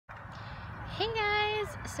Hey guys,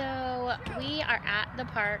 so we are at the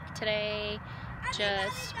park today,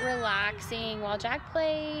 just relaxing while Jack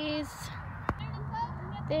plays.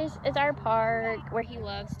 This is our park where he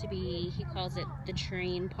loves to be. He calls it the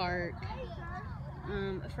train park,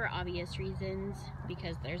 for obvious reasons,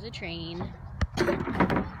 because there's a train.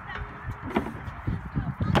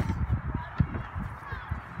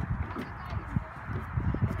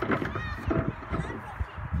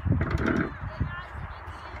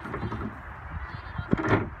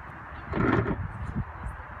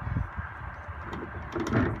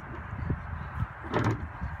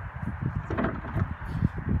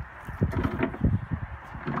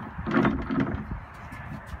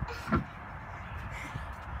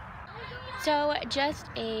 So just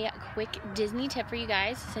a quick Disney tip for you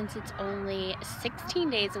guys, since it's only 16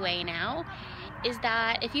 days away now, is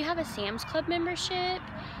that if you have a Sam's Club membership,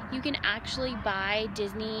 you can actually buy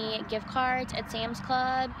Disney gift cards at Sam's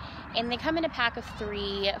Club, and they come in a pack of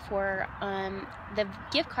 3 for, the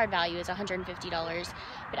gift card value is $150,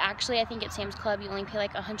 but actually I think at Sam's Club you only pay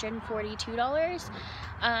like $142,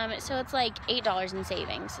 so it's like $8 in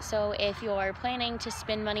savings. So if you're planning to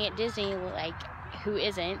spend money at Disney, like who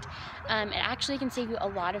isn't, it actually can save you a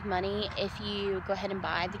lot of money if you go ahead and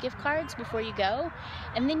buy the gift cards before you go.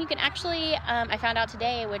 And then you can actually, I found out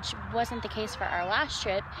today, which wasn't the case for our last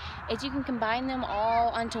trip, is you can combine them all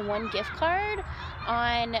onto one gift card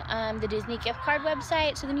on the Disney gift card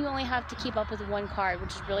website, so then you only have to keep up with one card,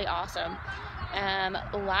 which is really awesome.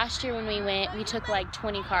 Last year when we went, we took like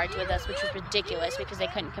 20 cards with us, which was ridiculous because they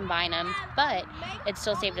couldn't combine them, but it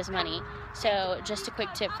still saved us money. So just a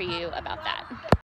quick tip for you about that.